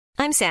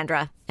I'm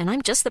Sandra, and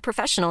I'm just the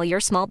professional your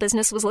small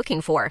business was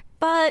looking for.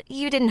 But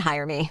you didn't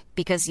hire me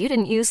because you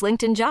didn't use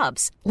LinkedIn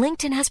Jobs.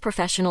 LinkedIn has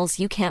professionals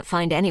you can't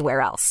find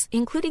anywhere else,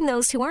 including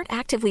those who aren't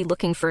actively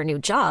looking for a new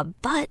job,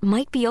 but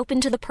might be open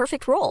to the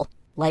perfect role,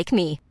 like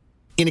me.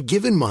 In a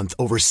given month,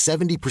 over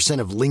 70%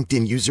 of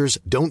LinkedIn users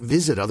don't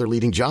visit other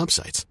leading job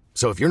sites.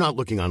 So if you're not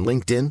looking on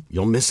LinkedIn,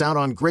 you'll miss out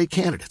on great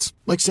candidates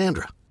like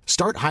Sandra.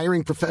 Start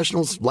hiring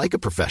professionals like a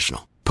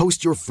professional.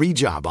 Post your free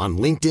job on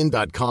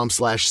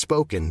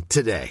linkedin.com/spoken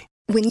today.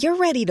 When you're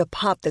ready to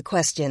pop the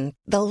question,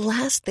 the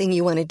last thing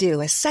you want to do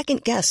is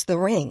second-guess the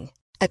ring.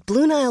 At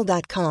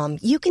BlueNile.com,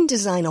 you can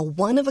design a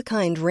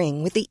one-of-a-kind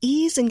ring with the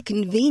ease and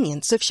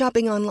convenience of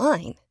shopping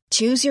online.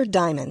 Choose your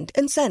diamond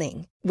and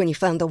setting. When you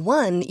find the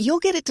one, you'll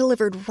get it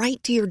delivered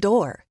right to your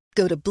door.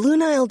 Go to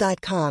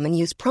BlueNile.com and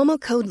use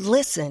promo code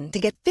LISTEN to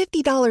get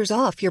 $50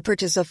 off your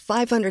purchase of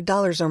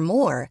 $500 or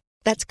more.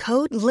 That's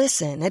code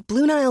LISTEN at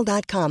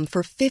BlueNile.com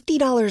for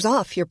 $50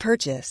 off your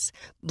purchase.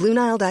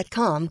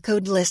 BlueNile.com,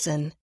 code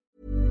LISTEN.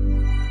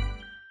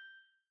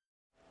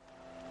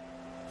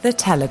 The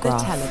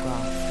Telegraph.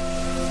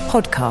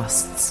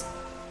 Podcasts.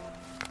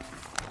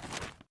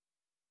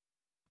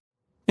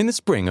 In the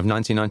spring of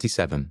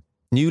 1997,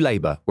 New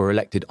Labour were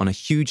elected on a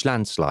huge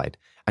landslide,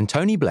 and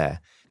Tony Blair,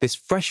 this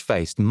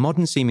fresh-faced,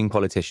 modern-seeming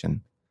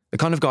politician, the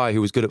kind of guy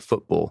who was good at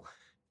football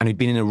and who'd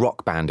been in a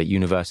rock band at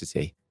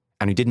university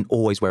and who didn't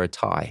always wear a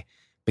tie,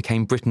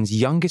 became Britain's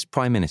youngest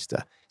Prime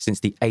Minister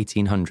since the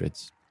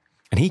 1800s.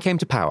 And he came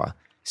to power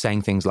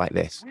saying things like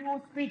this. We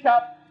will speak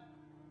up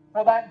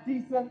for that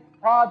decent,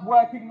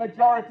 hard-working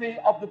majority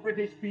of the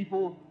British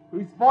people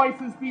whose voice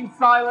has been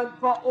silent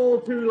for all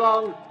too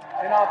long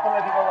in our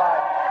political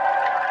life.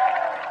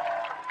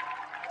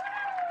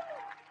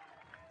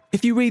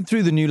 If you read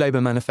through the New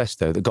Labour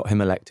manifesto that got him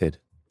elected,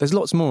 there's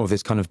lots more of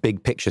this kind of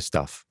big picture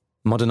stuff.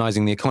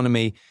 Modernising the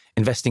economy,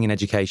 investing in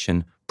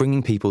education,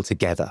 bringing people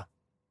together.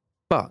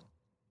 But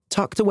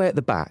tucked away at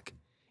the back,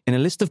 in a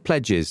list of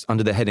pledges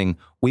under the heading,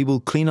 "We will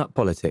clean up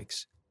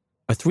politics,"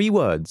 are 3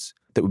 words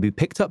that would be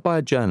picked up by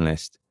a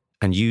journalist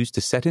and used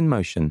to set in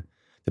motion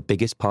the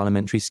biggest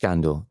parliamentary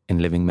scandal in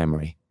living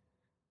memory.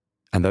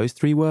 And those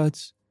 3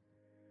 words?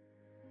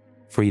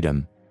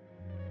 Freedom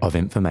of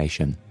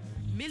information.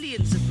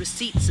 Millions of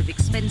receipts of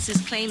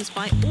expenses claims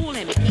by all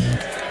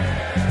MPs.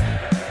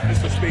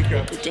 Mr.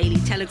 Speaker. The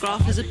Daily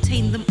Telegraph has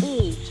obtained them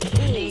all.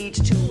 We need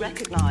to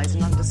recognise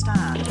and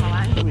understand how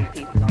angry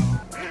people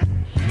are.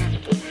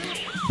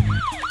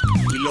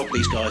 We locked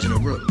these guys in a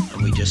room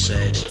and we just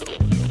said,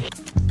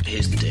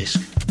 here's the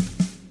disc,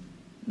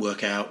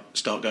 work out,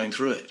 start going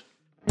through it.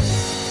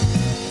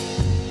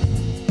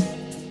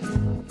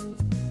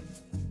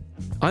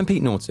 I'm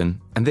Pete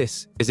Norton, and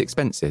this is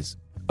Expenses,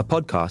 a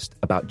podcast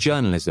about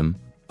journalism,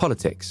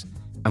 politics,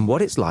 and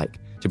what it's like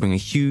to bring a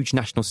huge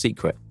national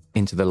secret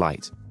into the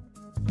light.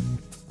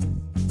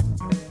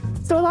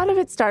 So a lot of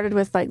it started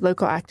with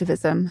local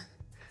activism.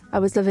 I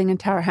was living in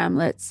Tower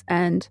Hamlets,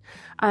 and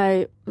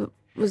there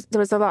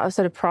was a lot of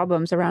sort of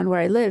problems around where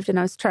I lived, and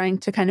I was trying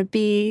to kind of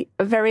I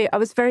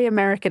was very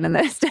American in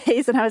those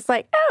days, and I was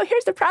like, oh,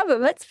 here's the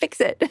problem, let's fix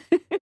it.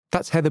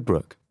 That's Heather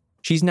Brooke.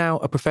 She's now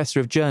a professor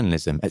of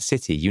journalism at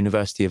City,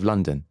 University of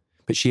London,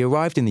 but she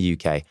arrived in the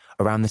UK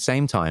around the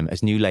same time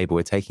as New Labour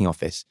were taking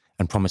office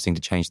and promising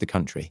to change the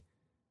country.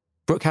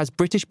 Brooke has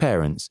British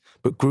parents,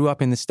 but grew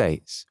up in the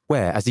States,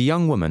 where, as a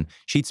young woman,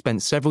 she'd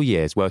spent several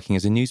years working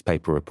as a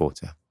newspaper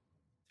reporter.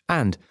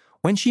 And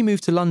when she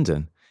moved to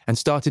London and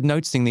started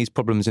noticing these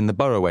problems in the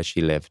borough where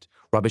she lived,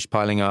 rubbish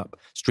piling up,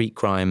 street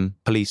crime,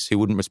 police who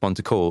wouldn't respond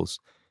to calls,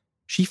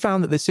 she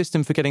found that the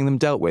system for getting them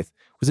dealt with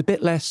was a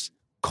bit less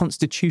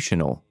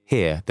constitutional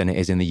here than it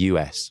is in the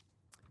US.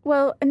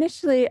 Well,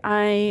 initially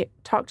I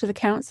talked to the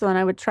council and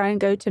I would try and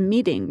go to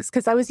meetings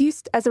because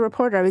as a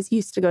reporter, I was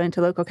used to going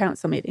to local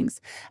council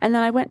meetings. And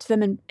then I went to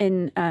them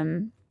in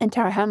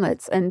Tower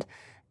Hamlets, and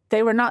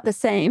they were not the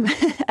same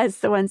as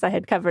the ones I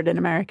had covered in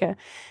America.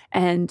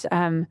 And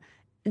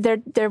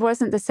there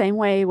wasn't the same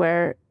way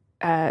where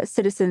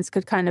citizens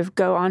could kind of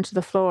go onto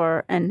the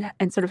floor and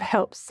sort of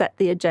help set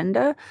the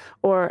agenda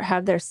or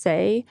have their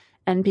say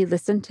and be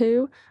listened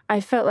to.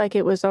 I felt like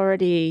it was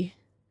already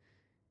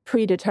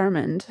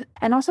predetermined.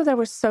 And also there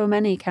were so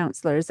many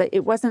councillors that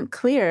it wasn't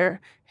clear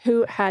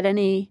who had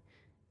any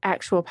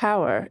actual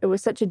power. It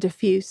was such a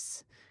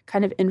diffuse,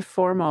 kind of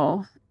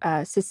informal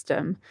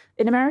system.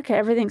 In America,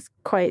 everything's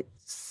quite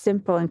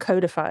simple and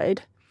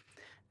codified.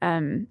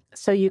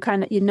 So you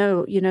kind of, you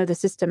know the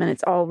system and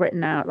it's all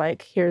written out,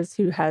 like here's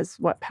who has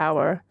what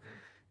power.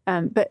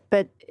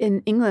 But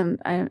in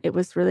England, it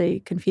was really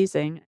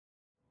confusing.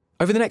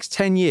 Over the next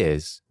 10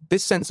 years,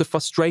 this sense of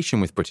frustration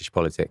with British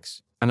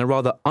politics and a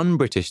rather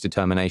un-British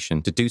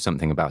determination to do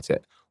something about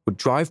it would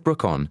drive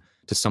Brooke on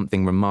to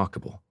something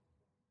remarkable.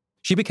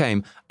 She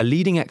became a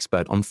leading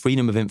expert on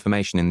freedom of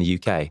information in the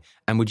UK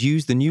and would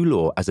use the new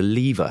law as a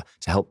lever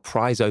to help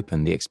prise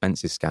open the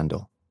expenses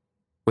scandal.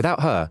 Without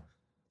her,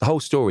 the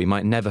whole story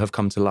might never have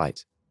come to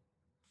light.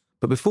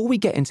 But before we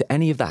get into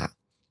any of that,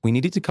 we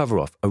needed to cover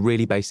off a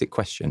really basic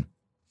question.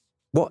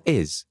 What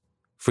is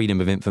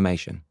freedom of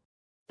information?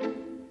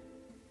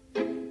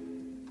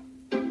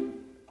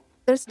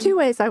 There's two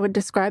ways I would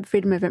describe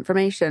freedom of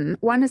information.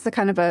 One is the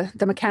kind of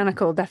the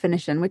mechanical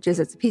definition, which is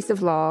it's a piece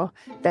of law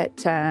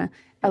that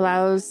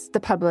allows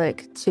the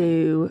public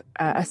to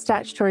a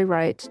statutory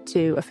right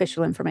to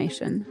official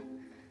information.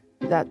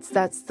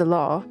 That's the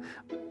law.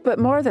 But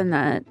more than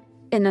that,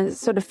 in a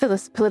sort of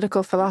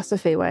political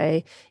philosophy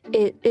way,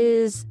 it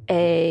is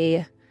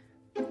a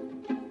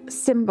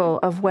symbol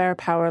of where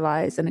power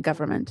lies in a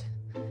government.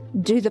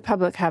 Do the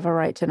public have a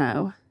right to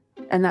know?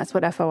 And that's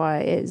what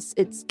FOI is.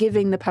 It's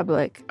giving the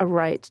public a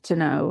right to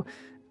know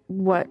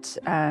what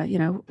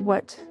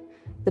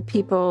the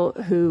people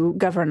who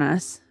govern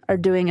us are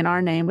doing in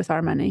our name with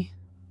our money.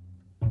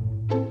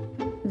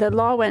 The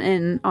law went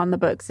in on the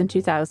books in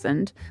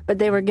 2000, but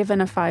they were given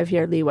a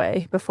 5-year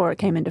leeway before it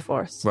came into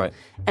force. Right.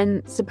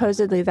 And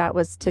supposedly that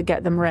was to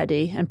get them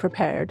ready and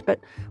prepared. But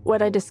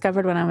what I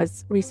discovered when I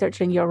was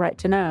researching Your Right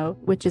to Know,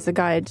 which is a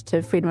guide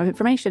to freedom of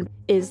information,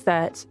 is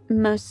that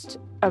most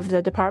of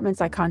the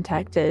departments I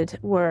contacted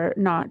were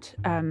not,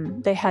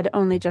 they had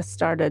only just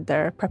started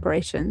their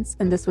preparations,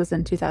 and this was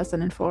in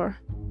 2004.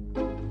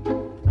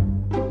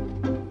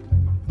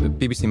 The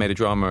BBC made a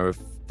drama of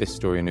this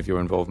story and of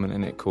your involvement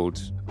in it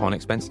called On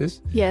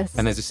Expenses. Yes.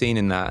 And there's a scene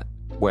in that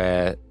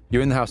where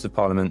you're in the House of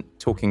Parliament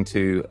talking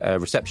to a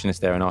receptionist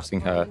there and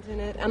asking her...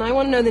 And I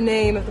want to know the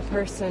name of the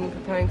person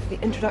preparing for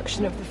the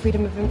introduction of the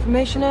Freedom of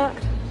Information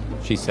Act.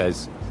 She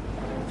says...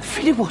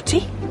 Freedom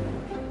what-y?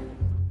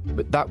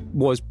 But that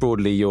was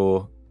broadly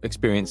your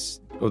experience,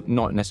 or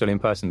not necessarily in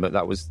person, but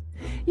that was...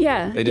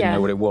 Yeah, they didn't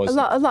know what it was. A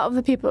lot of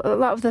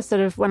the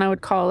sort of, when I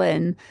would call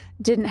in,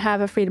 didn't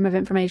have a Freedom of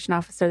Information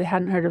officer. They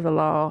hadn't heard of the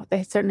law.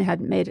 They certainly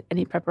hadn't made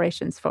any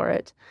preparations for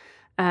it.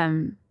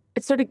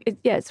 It's sort of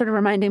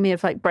reminding me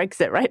of like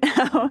Brexit right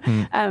now.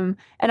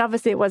 And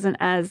obviously it wasn't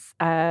as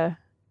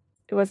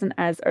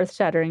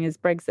earth-shattering as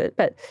Brexit,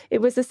 but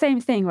it was the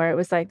same thing where it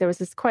was like there was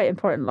this quite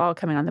important law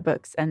coming on the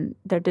books, and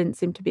there didn't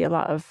seem to be a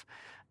lot of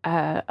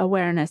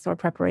awareness or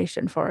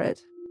preparation for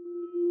it.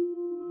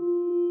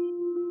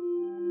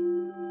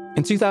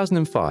 In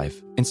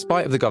 2005, in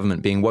spite of the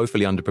government being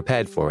woefully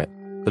underprepared for it,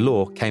 the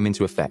law came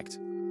into effect.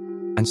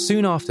 And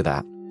soon after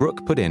that,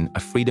 Brooke put in a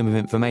Freedom of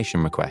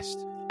Information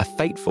request, a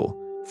fateful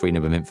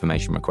Freedom of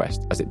Information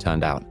request, as it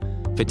turned out,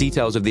 for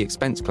details of the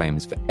expense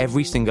claims for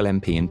every single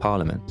MP in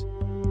Parliament.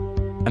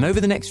 And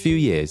over the next few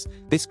years,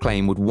 this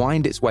claim would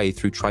wind its way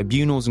through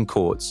tribunals and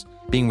courts,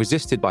 being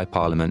resisted by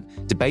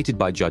Parliament, debated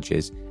by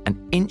judges, and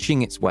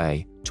inching its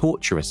way,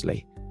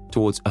 tortuously,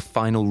 towards a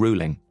final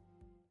ruling.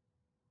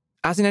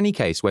 As in any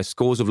case where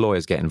scores of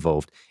lawyers get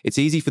involved, it's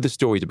easy for the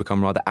story to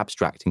become rather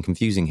abstract and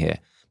confusing here,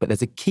 but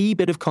there's a key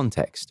bit of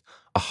context,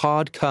 a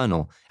hard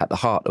kernel at the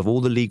heart of all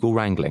the legal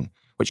wrangling,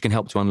 which can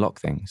help to unlock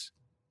things.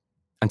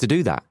 And to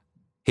do that,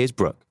 here's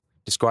Brooke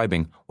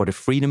describing what a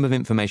Freedom of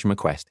Information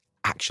request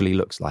actually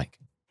looks like.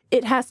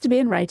 It has to be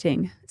in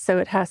writing, so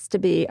it has to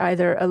be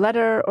either a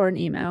letter or an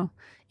email.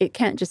 It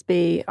can't just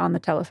be on the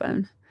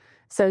telephone.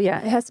 So yeah,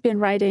 it has to be in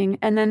writing,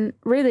 and then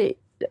really...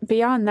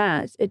 beyond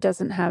that, it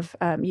doesn't have,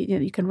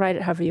 you can write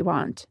it however you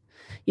want.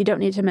 You don't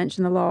need to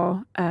mention the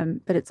law,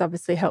 but it's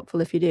obviously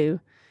helpful if you do.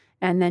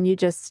 And then you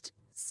just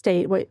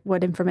state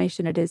what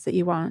information it is that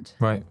you want.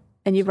 Right.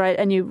 And you write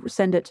and you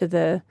send it to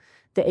the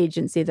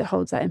agency that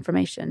holds that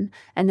information.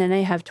 And then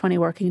they have 20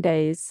 working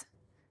days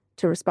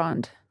to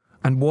respond.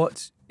 And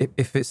what,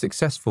 if it's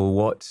successful,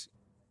 what's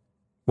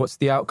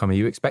the outcome? Are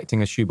you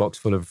expecting a shoebox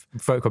full of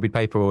photocopied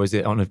paper, or is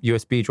it on a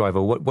USB drive?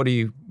 Or what do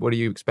you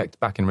expect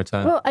back in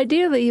return? Well,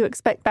 ideally, you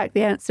expect back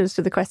the answers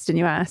to the question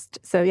you asked.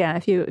 So yeah,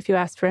 if you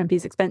asked for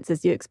MP's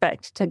expenses, you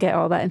expect to get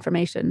all that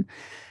information.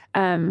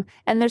 And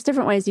there's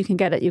different ways you can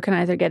get it. You can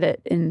either get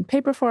it in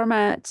paper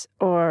format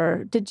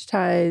or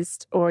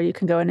digitized, or you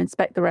can go and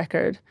inspect the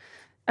record.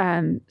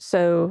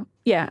 So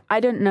yeah, I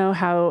don't know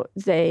how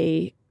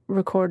I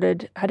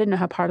didn't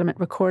know how Parliament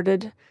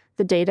recorded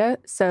the data.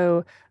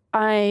 So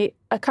I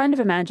kind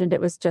of imagined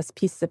it was just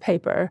pieces of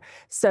paper.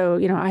 So,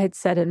 I had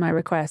said in my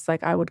request,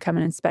 like, I would come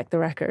and inspect the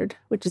record,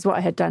 which is what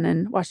I had done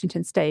in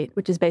Washington State,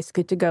 which is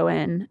basically to go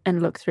in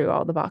and look through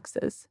all the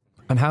boxes.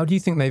 And how do you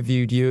think they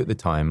viewed you at the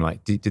time?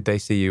 Like, did they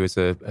see you as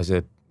a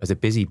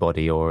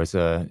busybody, or as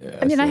a...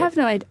 I have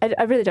no idea.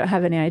 I really don't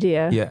have any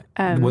idea. Yeah.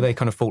 Were they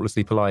kind of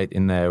faultlessly polite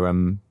in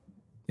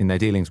their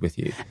dealings with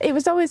you? It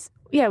was always,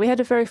 we had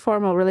a very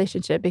formal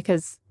relationship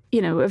because...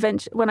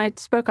 eventually, when I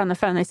spoke on the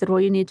phone, they said, well,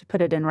 you need to put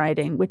it in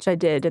writing, which I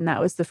did. And that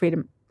was the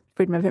Freedom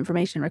of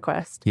Information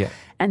request. Yeah.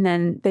 And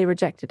then they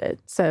rejected it.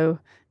 So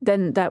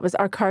then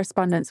our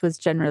correspondence was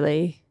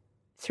generally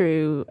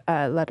through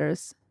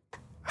letters.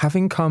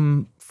 Having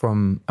come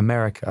from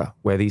America,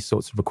 where these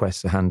sorts of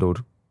requests are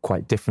handled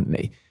quite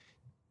differently,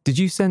 did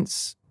you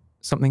sense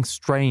something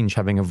strange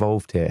having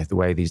evolved here, the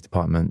way these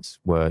departments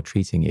were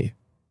treating you?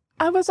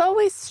 I was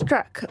always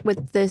struck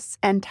with this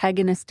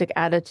antagonistic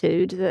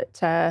attitude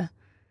that...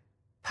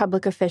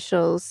 public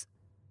officials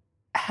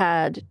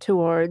had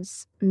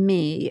towards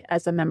me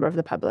as a member of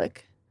the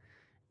public.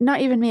 not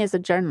even me as a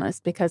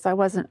journalist, because I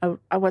wasn't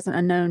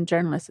a known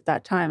journalist at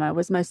that time. I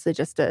was mostly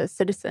just a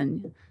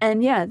citizen.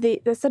 And yeah,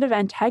 the sort of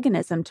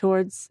antagonism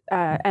towards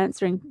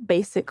answering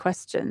basic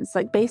questions,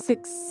 like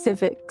basic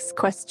civics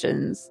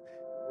questions.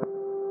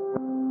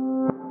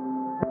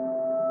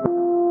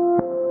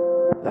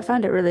 I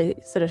found it really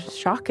sort of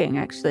shocking,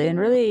 actually, and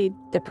really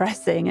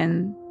depressing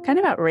and kind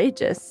of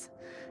outrageous,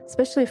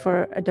 especially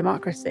for a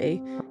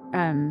democracy.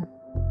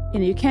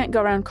 You can't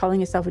go around calling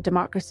yourself a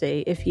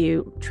democracy if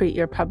you treat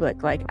your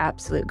public like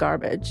absolute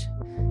garbage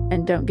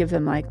and don't give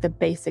them like the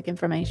basic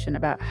information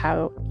about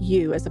how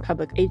you as a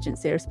public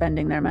agency are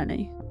spending their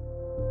money.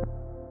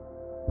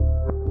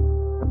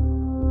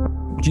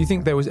 Do you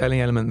think there was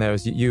any element there,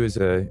 as you as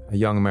a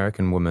young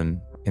American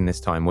woman in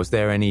this time, was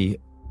there any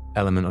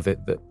element of it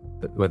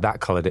where that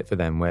coloured it for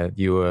them, where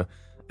you were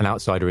an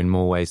outsider in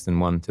more ways than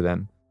one to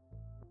them?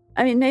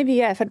 I mean, maybe,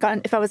 yeah,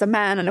 if I was a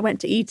man and I went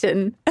to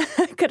Eton,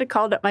 I could have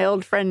called up my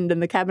old friend in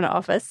the cabinet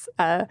office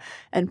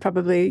and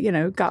probably,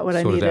 got what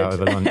I needed. Sorted out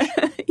over lunch.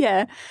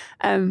 Yeah.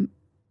 I'm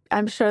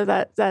sure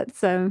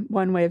that's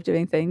one way of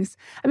doing things.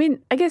 I mean,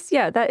 I guess,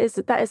 yeah, that is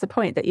a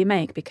point that you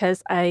make,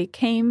 because I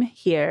came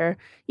here,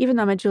 even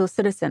though I'm a dual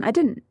citizen, I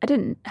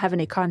didn't have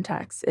any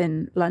contacts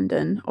in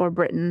London or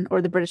Britain or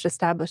the British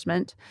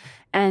establishment.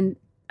 And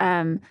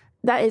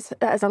that is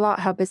a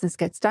lot how business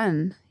gets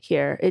done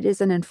here. It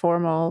is an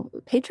informal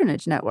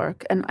patronage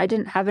network, and I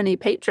didn't have any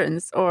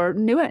patrons or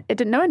I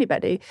didn't know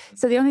anybody.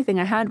 So the only thing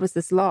I had was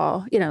this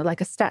law, like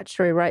a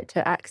statutory right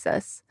to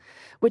access,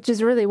 which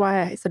is really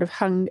why I sort of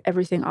hung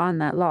everything on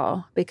that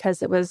law,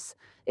 because it was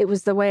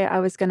the way I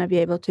was going to be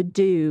able to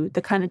do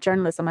the kind of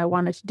journalism I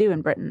wanted to do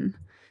in Britain.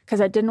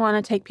 Because I didn't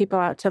want to take people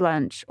out to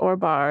lunch or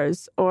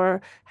bars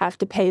or have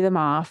to pay them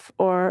off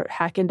or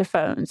hack into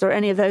phones or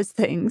any of those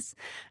things.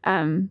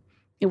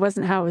 It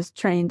wasn't how I was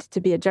trained to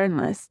be a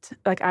journalist.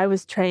 Like, I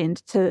was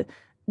trained to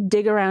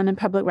dig around in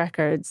public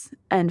records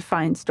and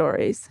find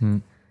stories.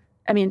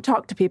 I mean,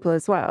 talk to people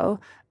as well,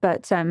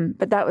 but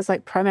that was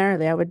like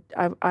primarily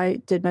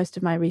I did most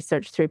of my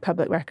research through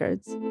public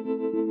records.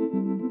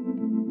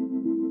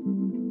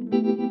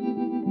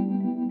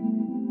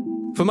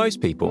 For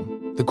most people,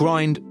 the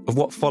grind of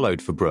what followed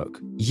for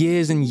Brooke,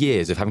 years and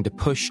years of having to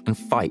push and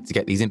fight to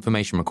get these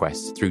information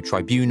requests through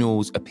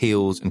tribunals,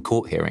 appeals and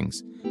court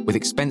hearings, with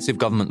expensive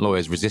government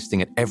lawyers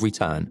resisting at every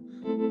turn,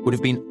 would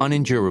have been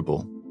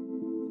unendurable.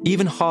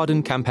 Even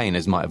hardened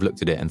campaigners might have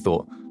looked at it and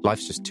thought,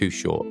 life's just too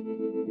short.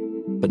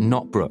 But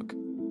not Brooke.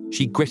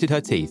 She gritted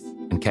her teeth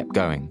and kept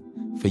going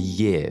for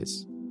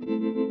years.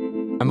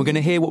 And we're going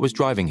to hear what was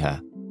driving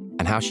her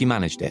and how she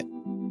managed it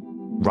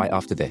right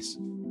after this.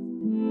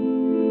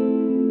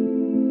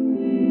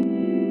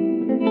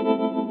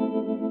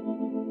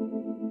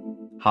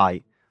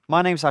 Hi,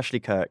 my name's Ashley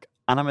Kirk,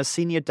 and I'm a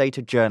senior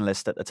data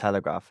journalist at The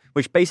Telegraph,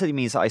 which basically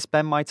means that I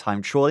spend my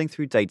time trawling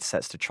through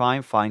datasets to try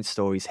and find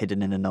stories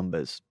hidden in the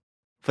numbers.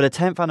 For the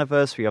 10th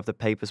anniversary of the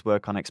paper's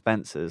work on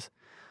expenses,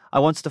 I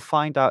wanted to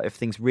find out if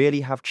things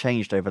really have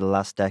changed over the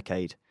last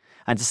decade,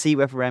 and to see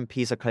whether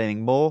MPs are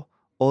claiming more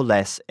or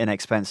less in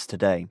expense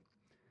today.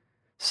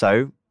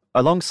 So,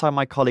 alongside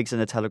my colleagues in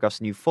The Telegraph's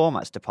new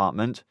formats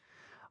department,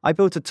 I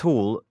built a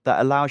tool that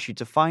allows you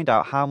to find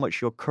out how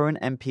much your current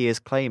MP is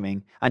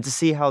claiming and to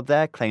see how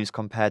their claims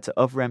compare to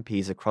other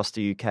MPs across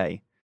the UK.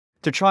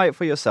 To try it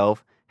for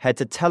yourself, head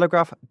to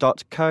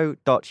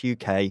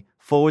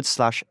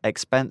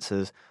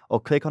telegraph.co.uk/expenses or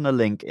click on the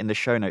link in the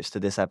show notes to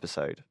this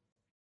episode.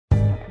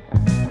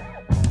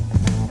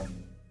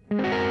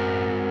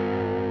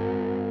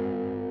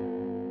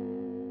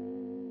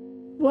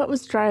 What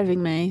was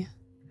driving me?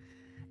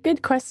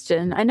 Good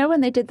question. I know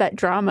when they did that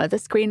drama, the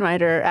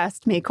screenwriter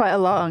asked me quite a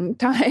long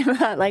time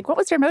about, like, what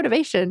was your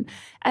motivation?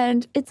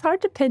 And it's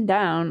hard to pin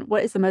down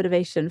what is the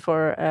motivation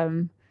for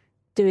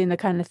doing the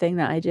kind of thing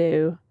that I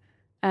do,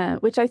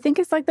 which I think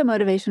is like the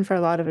motivation for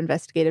a lot of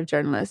investigative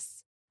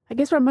journalists. I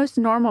guess where most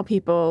normal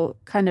people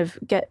kind of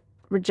get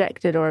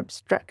rejected or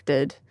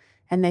obstructed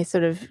and they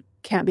sort of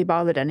can't be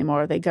bothered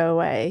anymore, they go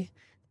away.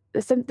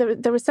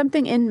 There was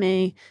something in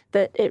me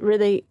that it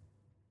really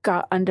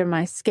got under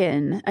my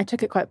skin. I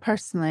took it quite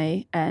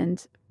personally,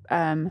 and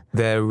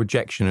their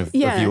rejection of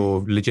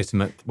your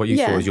legitimate, what you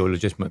saw as your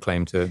legitimate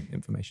claim to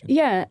information.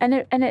 Yeah, and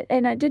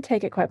I did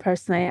take it quite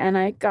personally, and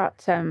I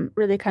got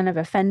really kind of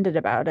offended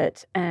about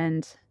it,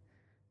 and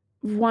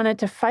wanted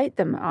to fight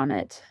them on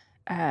it.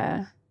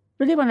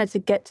 Really wanted to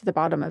get to the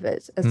bottom of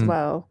it as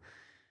well.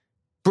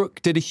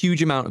 Brooke did a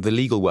huge amount of the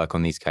legal work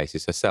on these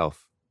cases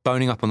herself,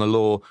 boning up on the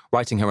law,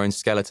 writing her own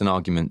skeleton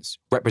arguments,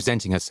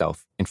 representing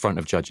herself in front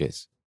of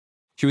judges.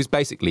 She was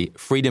basically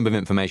Freedom of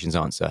Information's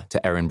answer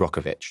to Erin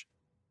Brockovich.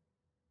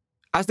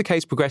 As the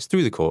case progressed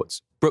through the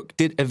courts, Brooke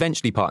did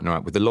eventually partner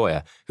up with a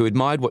lawyer who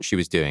admired what she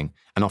was doing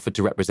and offered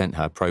to represent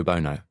her pro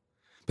bono.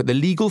 But the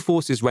legal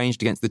forces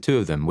ranged against the two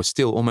of them were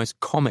still almost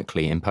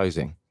comically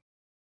imposing.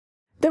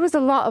 There was a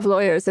lot of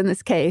lawyers in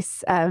this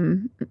case.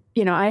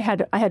 I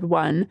had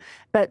one,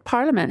 but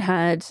Parliament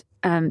had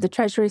the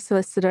Treasury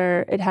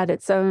solicitor, it had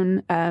its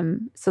own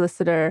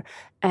solicitor,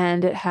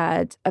 and it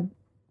had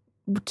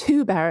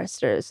two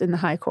barristers in the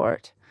High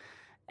Court.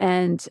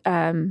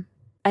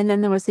 And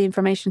then there was the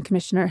information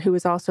commissioner who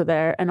was also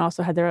there and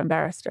also had their own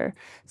barrister.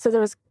 So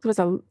there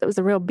was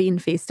a real bean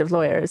feast of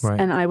lawyers, right.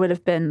 And I would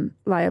have been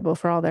liable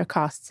for all their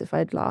costs if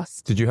I'd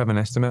lost. Did you have an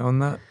estimate on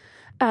that?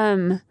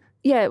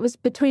 Yeah, it was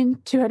between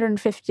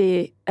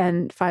 250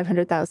 and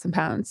 500,000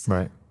 pounds.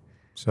 Right.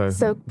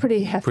 So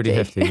pretty hefty. Pretty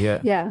hefty, yeah.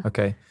 Yeah.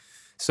 Okay.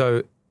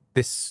 So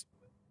this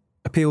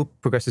appeal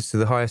progresses to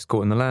the highest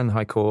court in the land,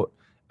 High Court,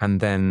 and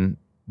then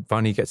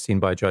finally gets seen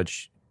by a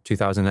judge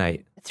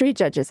 2008. 3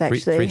 judges,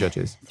 actually. 3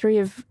 judges. 3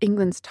 of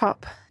England's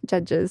top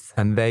judges.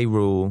 And they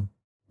rule?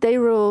 They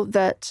rule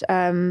that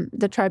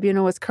the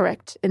tribunal was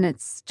correct in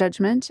its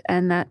judgment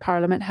and that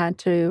Parliament had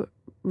to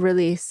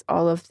release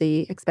all of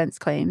the expense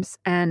claims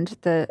and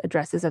the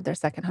addresses of their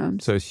second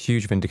homes. So it's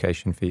huge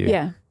vindication for you.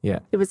 Yeah. Yeah.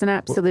 It was an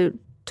absolute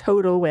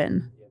total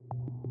win.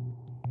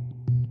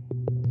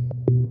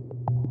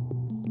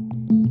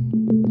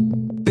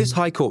 This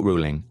High Court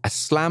ruling, a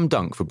slam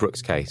dunk for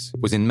Brooke's case,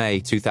 was in May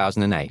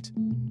 2008.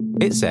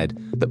 It said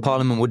that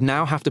Parliament would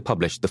now have to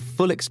publish the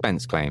full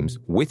expense claims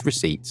with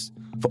receipts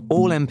for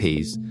all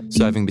MPs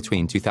serving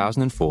between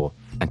 2004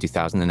 and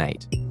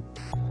 2008.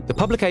 The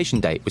publication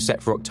date was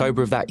set for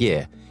October of that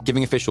year,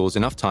 giving officials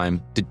enough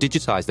time to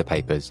digitise the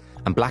papers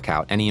and black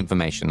out any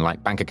information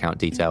like bank account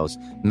details,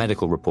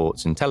 medical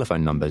reports and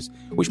telephone numbers,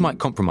 which might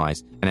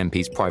compromise an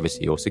MP's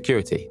privacy or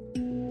security.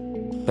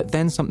 But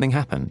then something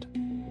happened.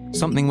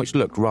 Something which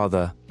looked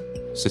rather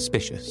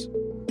suspicious.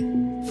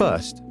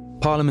 First,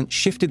 Parliament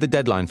shifted the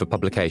deadline for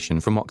publication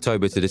from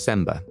October to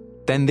December.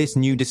 Then this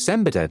new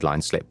December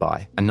deadline slipped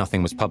by and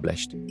nothing was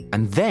published.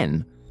 And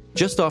then,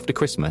 just after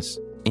Christmas,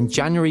 in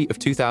January of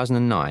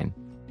 2009,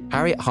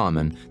 Harriet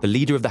Harman, the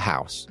leader of the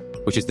House,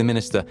 which is the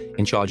minister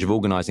in charge of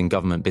organising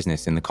government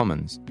business in the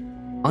Commons,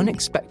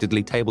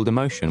 unexpectedly tabled a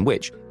motion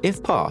which,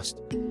 if passed,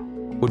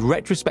 would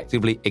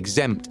retrospectively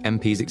exempt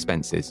MPs'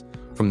 expenses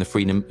from the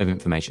Freedom of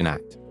Information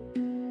Act.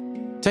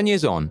 10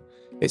 years on,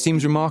 it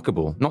seems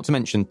remarkable, not to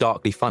mention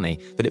darkly funny,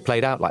 that it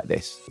played out like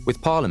this,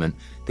 with Parliament,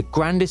 the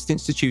grandest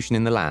institution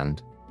in the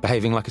land,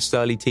 behaving like a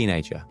surly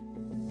teenager,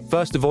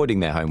 first avoiding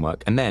their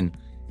homework and then,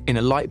 in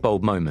a light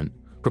bulb moment,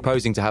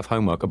 proposing to have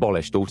homework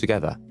abolished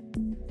altogether.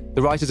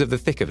 The writers of The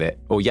Thick of It,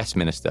 or Yes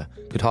Minister,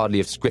 could hardly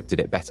have scripted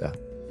it better.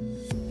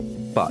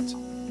 But,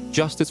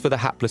 just as for the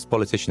hapless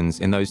politicians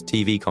in those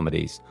TV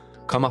comedies,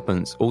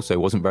 comeuppance also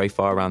wasn't very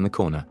far around the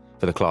corner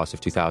for the class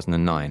of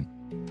 2009.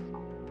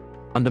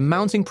 Under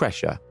mounting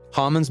pressure,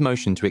 Harman's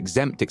motion to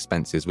exempt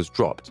expenses was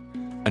dropped.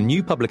 A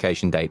new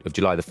publication date of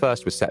July the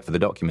 1st was set for the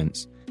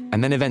documents,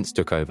 and then events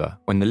took over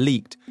when the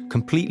leaked,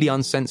 completely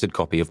uncensored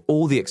copy of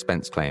all the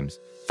expense claims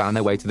found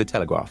their way to the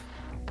Telegraph,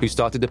 who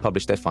started to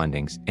publish their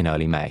findings in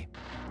early May.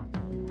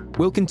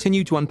 We'll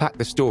continue to unpack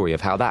the story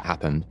of how that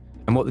happened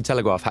and what the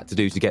Telegraph had to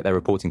do to get their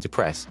reporting to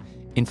press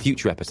in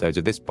future episodes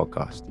of this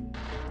podcast.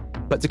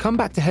 But to come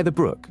back to Heather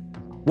Brooke,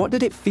 what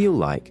did it feel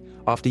like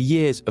after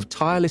years of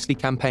tirelessly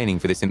campaigning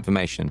for this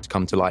information to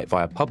come to light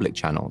via public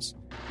channels,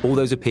 all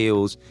those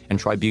appeals and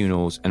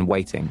tribunals and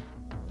waiting,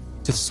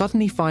 to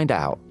suddenly find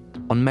out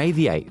on May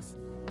the 8th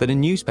that a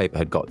newspaper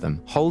had got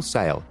them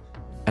wholesale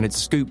and had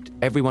scooped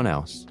everyone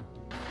else?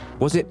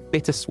 Was it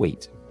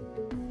bittersweet?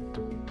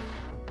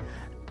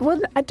 Well,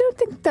 I don't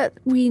think that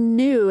we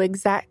knew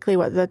exactly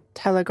what the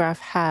Telegraph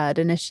had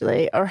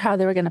initially or how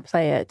they were going to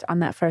play it on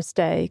that first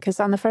day. Because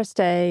on the first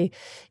day,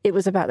 it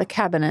was about the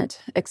cabinet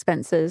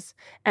expenses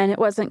and it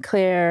wasn't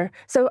clear.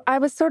 So I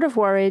was sort of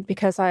worried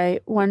because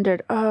I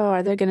wondered,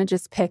 are they going to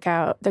just pick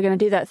out, they're going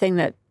to do that thing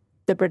that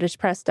the British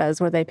press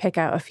does where they pick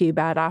out a few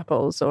bad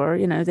apples or,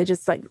 they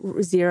just like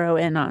zero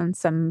in on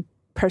some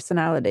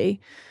personality.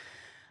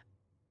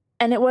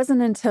 And it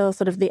wasn't until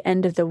sort of the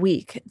end of the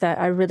week that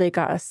I really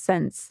got a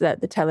sense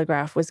that the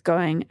Telegraph was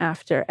going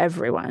after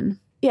everyone.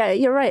 Yeah,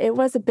 you're right. It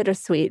was a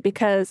bittersweet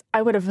because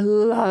I would have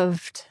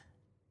loved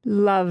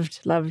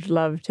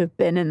to have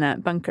been in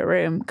that bunker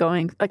room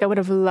I would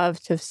have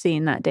loved to have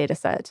seen that data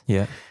set.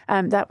 Yeah.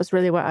 That was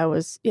really what I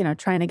was,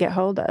 trying to get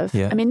hold of.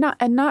 Yeah. I mean,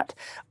 not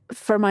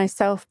for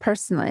myself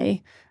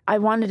personally. I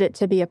wanted it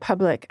to be a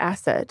public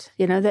asset,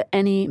 that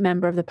any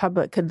member of the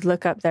public could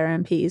look up their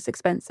MP's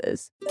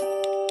expenses.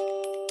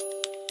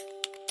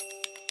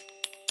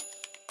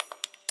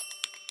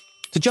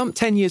 To jump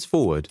 10 years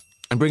forward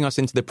and bring us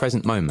into the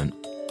present moment,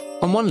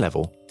 on one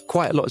level,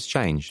 quite a lot has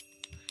changed.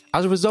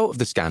 As a result of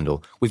the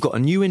scandal, we've got a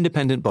new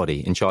independent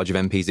body in charge of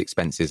MPs'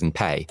 expenses and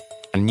pay,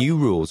 and new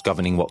rules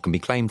governing what can be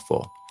claimed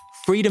for.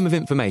 Freedom of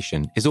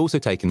information is also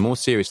taken more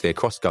seriously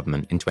across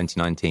government in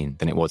 2019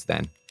 than it was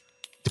then.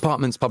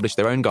 Departments publish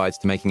their own guides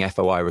to making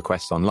FOI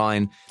requests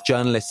online,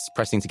 journalists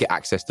pressing to get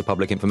access to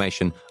public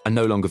information are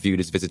no longer viewed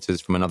as visitors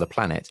from another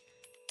planet,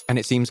 and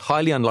it seems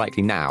highly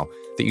unlikely now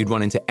that you'd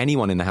run into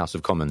anyone in the House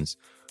of Commons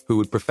who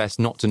would profess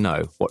not to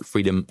know what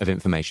freedom of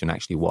information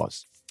actually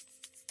was.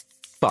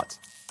 But,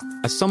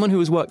 as someone who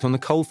has worked on the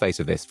coalface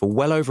of this for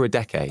well over a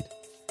decade,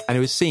 and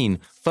who has seen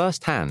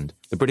firsthand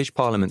the British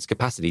Parliament's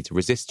capacity to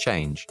resist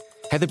change,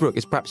 Heather Brooke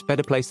is perhaps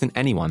better placed than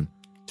anyone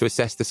to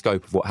assess the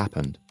scope of what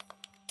happened.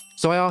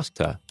 So I asked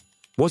her,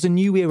 Was a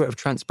new era of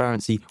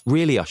transparency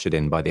really ushered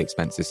in by the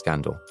expenses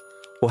scandal?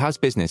 Or has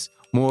business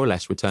more or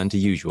less returned to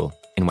usual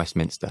in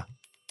Westminster?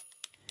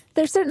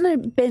 There's certainly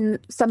been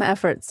some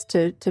efforts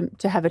to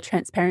have a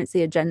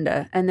transparency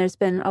agenda, and there's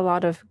been a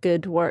lot of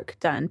good work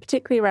done,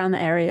 particularly around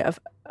the area of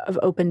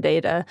open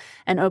data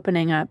and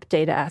opening up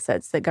data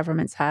assets that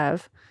governments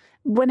have.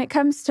 When it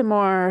comes to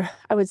more,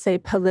 I would say,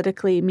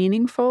 politically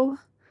meaningful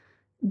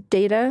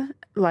data,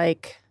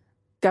 like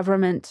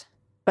government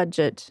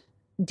budget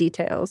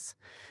details,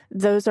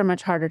 those are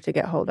much harder to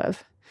get hold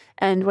of.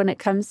 And when it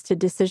comes to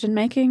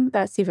decision-making,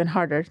 that's even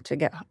harder to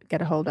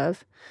get a hold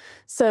of.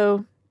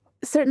 So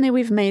certainly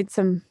we've made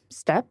some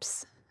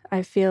steps.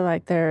 I feel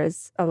like there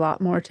is a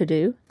lot more to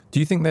do. Do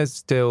you think there's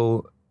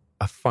still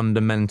a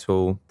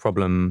fundamental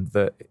problem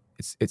that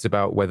it's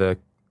about whether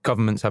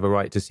governments have a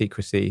right to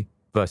secrecy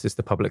versus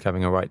the public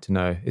having a right to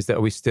know? Is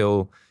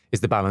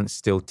the balance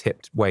still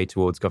tipped way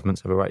towards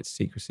governments have a right to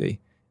secrecy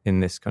in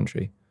this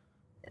country?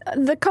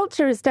 The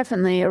culture is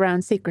definitely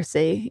around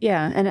secrecy,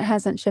 yeah, and it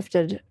hasn't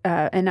shifted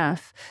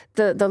enough.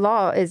 The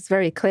law is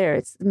very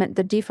clear.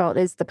 The default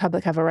is the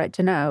public have a right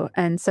to know,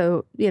 and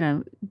so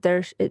the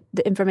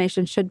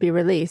information should be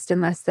released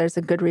unless there's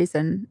a good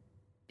reason.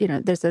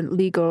 There's a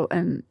legal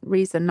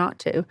reason not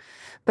to.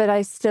 But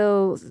I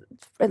still,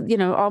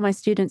 all my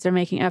students are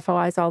making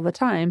FOIs all the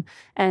time,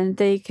 and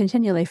they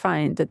continually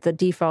find that the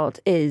default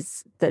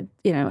is that,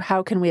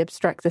 how can we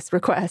obstruct this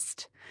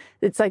request?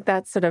 It's like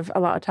that's sort of a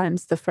lot of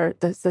times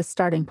the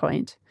starting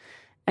point.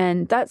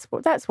 And that's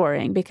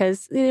worrying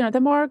because,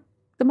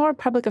 the more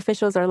public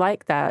officials are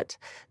like that,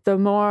 the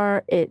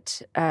more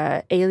it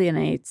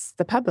alienates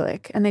the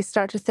public. And they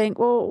start to think,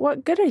 well,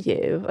 what good are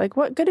you? Like,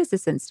 what good is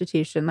this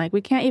institution? Like,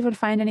 we can't even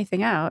find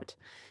anything out.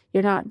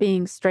 You're not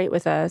being straight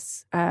with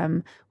us.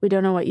 We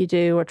don't know what you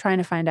do. We're trying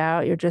to find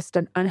out. You're just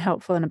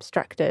unhelpful and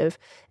obstructive.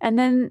 And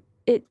then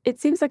it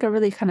seems like a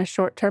really kind of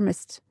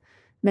short-termist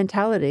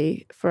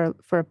mentality for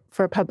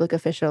a public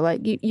official.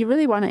 Like, you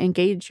really want to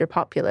engage your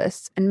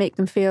populace and make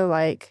them feel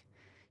like,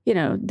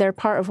 they're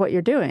part of what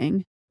you're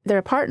doing. They're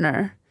a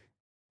partner.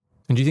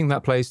 And do you think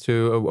that plays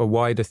to a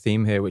wider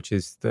theme here, which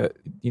is that,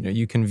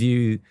 you can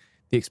view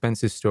the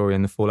expenses story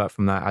and the fallout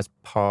from that as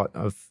part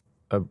of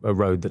a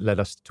road that led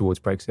us towards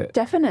Brexit?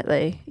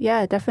 Definitely.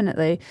 Yeah,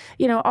 definitely.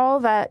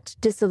 All that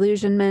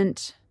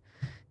disillusionment,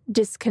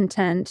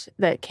 discontent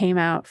that came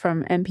out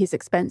from MPs'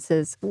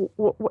 expenses,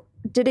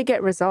 did it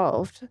get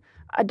resolved?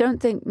 I don't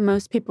think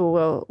most people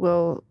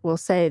will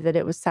say that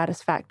it was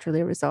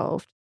satisfactorily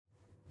resolved.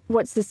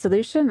 What's the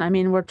solution? I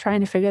mean, we're trying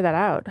to figure that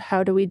out.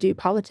 How do we do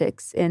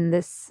politics in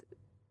this,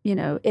 in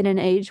an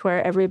age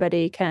where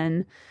everybody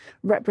can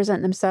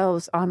represent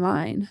themselves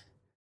online?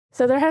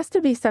 So there has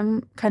to be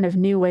some kind of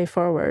new way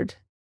forward.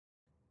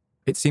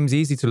 It seems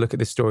easy to look at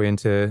this story and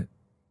to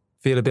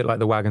feel a bit like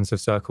the wagons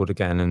have circled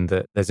again, and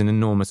that there's an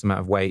enormous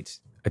amount of weight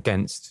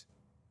against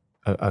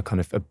a kind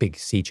of a big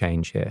sea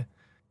change here.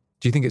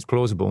 Do you think it's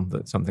plausible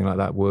that something like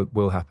that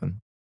will happen?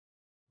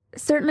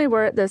 Certainly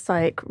we're at this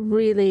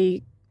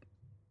really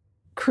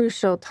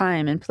crucial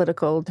time in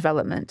political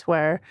development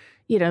where,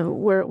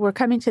 we're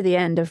coming to the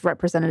end of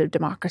representative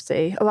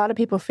democracy. A lot of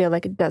people feel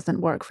like it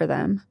doesn't work for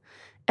them,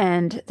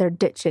 and they're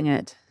ditching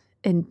it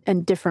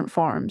in different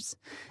forms.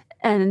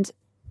 And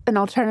an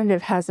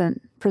alternative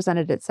hasn't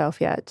presented itself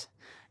yet.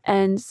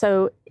 And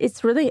so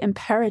it's really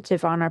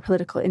imperative on our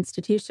political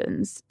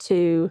institutions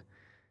to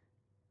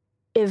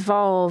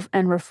evolve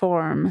and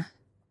reform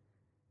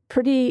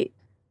pretty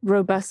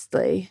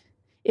robustly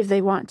if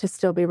they want to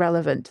still be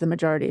relevant to the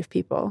majority of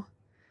people.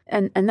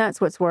 And that's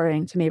what's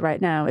worrying to me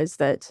right now, is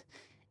that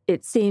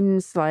it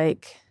seems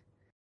like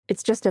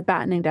it's just a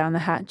battening down the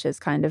hatches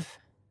kind of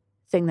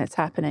thing that's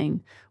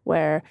happening,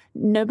 where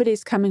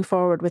nobody's coming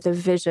forward with a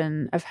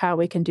vision of how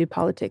we can do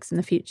politics in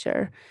the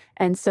future.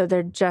 And so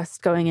they're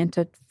just going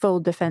into full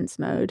defense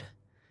mode.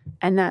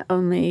 And that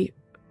only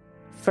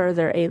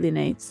further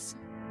alienates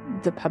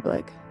the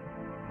public.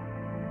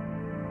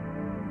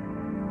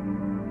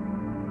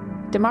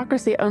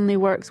 Democracy only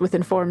works with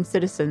informed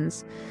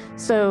citizens.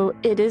 So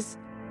it is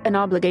an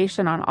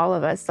obligation on all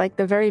of us. Like,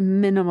 the very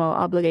minimal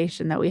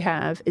obligation that we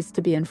have is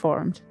to be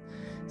informed.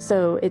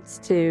 So it's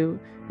to,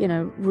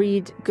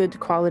 read good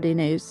quality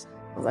news.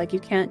 Like, you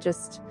can't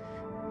just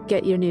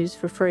get your news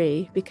for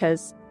free,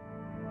 because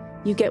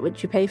you get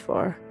what you pay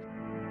for.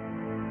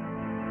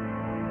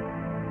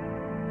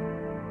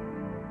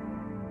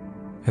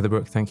 Heather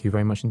Brooke, thank you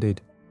very much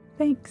indeed.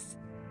 Thanks.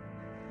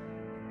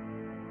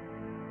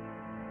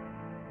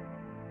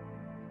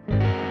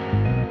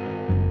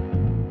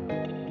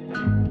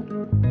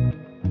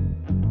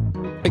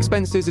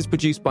 Expenses is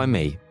produced by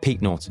me,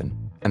 Pete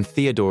Norton, and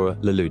Theodora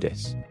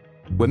Louloudis.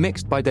 We're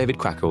mixed by David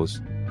Crackles,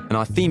 and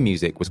our theme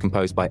music was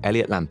composed by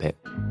Elliot Lampitt,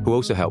 who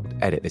also helped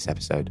edit this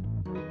episode.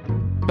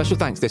 Special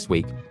thanks this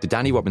week to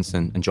Danny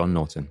Robinson and John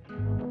Norton.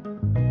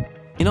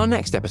 In our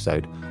next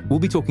episode, we'll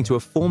be talking to a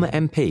former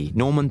MP,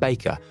 Norman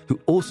Baker, who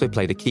also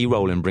played a key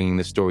role in bringing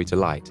the story to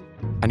light,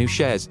 and who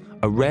shares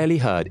a rarely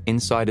heard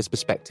insider's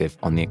perspective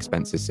on the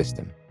expenses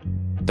system.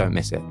 Don't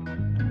miss it.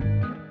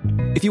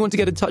 If you want to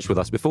get in touch with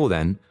us before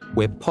then,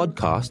 we're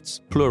podcasts,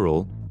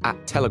 plural,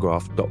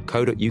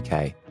 @telegraph.co.uk,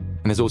 and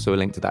there's also a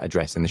link to that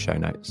address in the show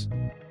notes.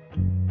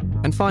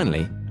 And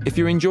finally, if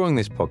you're enjoying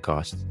this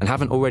podcast and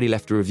haven't already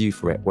left a review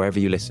for it wherever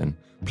you listen,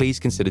 please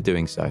consider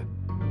doing so.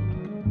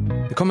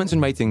 The comments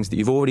and ratings that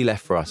you've already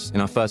left for us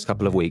in our first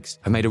couple of weeks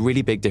have made a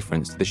really big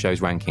difference to the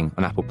show's ranking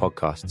on Apple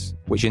Podcasts,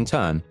 which in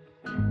turn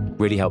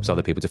really helps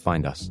other people to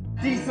find us.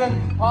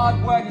 Decent,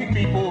 hard-working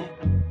people.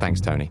 Thanks,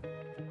 Tony.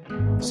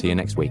 See you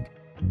next week.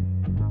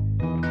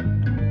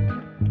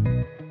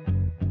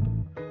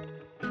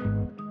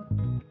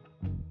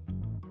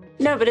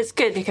 No, but it's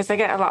good because I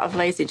get a lot of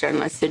lazy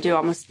journalists who do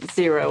almost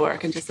zero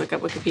work and just look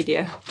up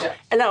Wikipedia. Yeah.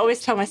 And I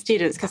always tell my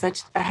students, because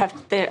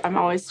I'm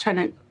always trying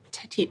to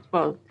teach,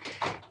 well,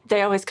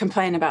 they always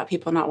complain about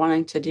people not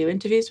wanting to do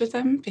interviews with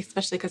them,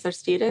 especially because they're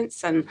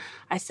students. And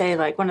I say,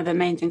 like, one of the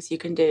main things you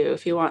can do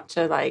if you want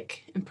to,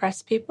 like,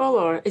 impress people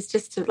or is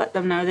just to let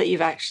them know that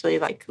you've actually,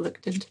 like,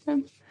 looked into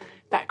them,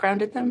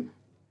 backgrounded them.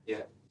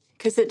 Yeah.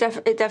 Because it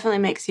definitely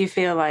makes you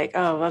feel like,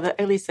 oh, well,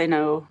 at least they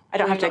know. I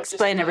don't have to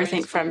explain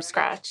everything from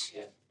scratch.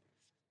 Yeah.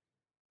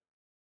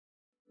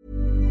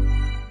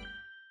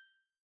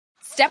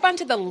 Step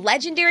onto the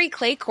legendary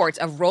clay courts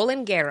of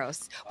Roland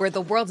Garros, where the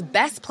world's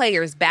best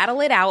players battle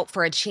it out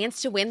for a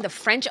chance to win the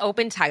French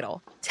Open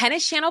title.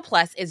 Tennis Channel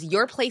Plus is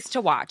your place to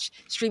watch.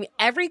 Stream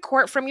every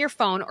court from your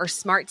phone or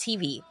smart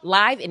TV,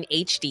 live in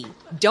HD.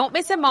 Don't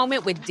miss a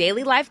moment with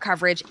daily live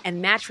coverage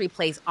and match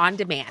replays on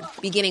demand,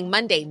 beginning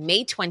Monday,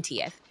 May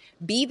 20th.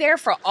 Be there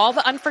for all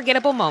the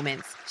unforgettable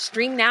moments.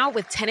 Stream now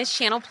with Tennis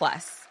Channel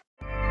Plus.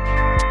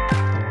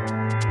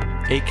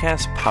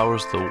 Acast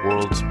powers the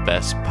world's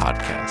best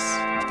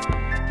podcasts.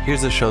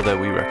 Here's a show that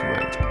we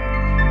recommend.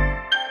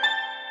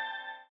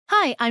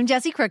 Hi, I'm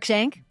Jessie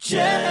Cruikshank.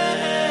 Jessie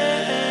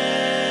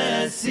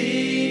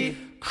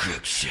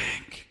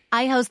Cruikshank.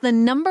 I host the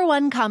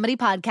 #1 comedy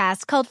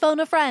podcast called Phone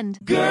a Friend.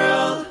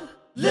 Girl,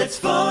 let's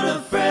phone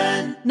a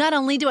friend. Not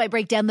only do I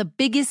break down the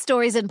biggest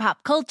stories in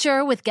pop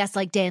culture with guests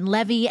like Dan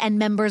Levy and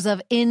members of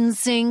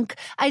NSYNC,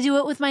 I do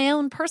it with my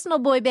own personal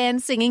boy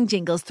band singing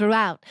jingles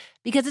throughout.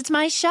 Because it's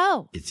my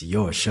show. It's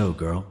your show,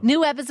 girl.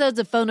 New episodes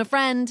of Phone a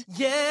Friend.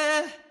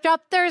 Yeah.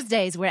 Drop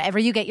Thursdays wherever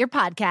you get your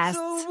podcasts.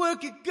 So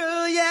work it,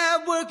 girl, yeah,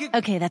 work it.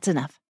 Okay, that's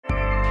enough.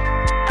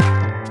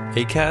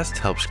 Acast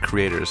helps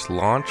creators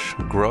launch,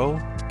 grow,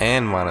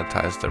 and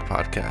monetize their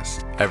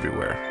podcasts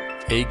everywhere.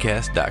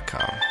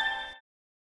 Acast.com.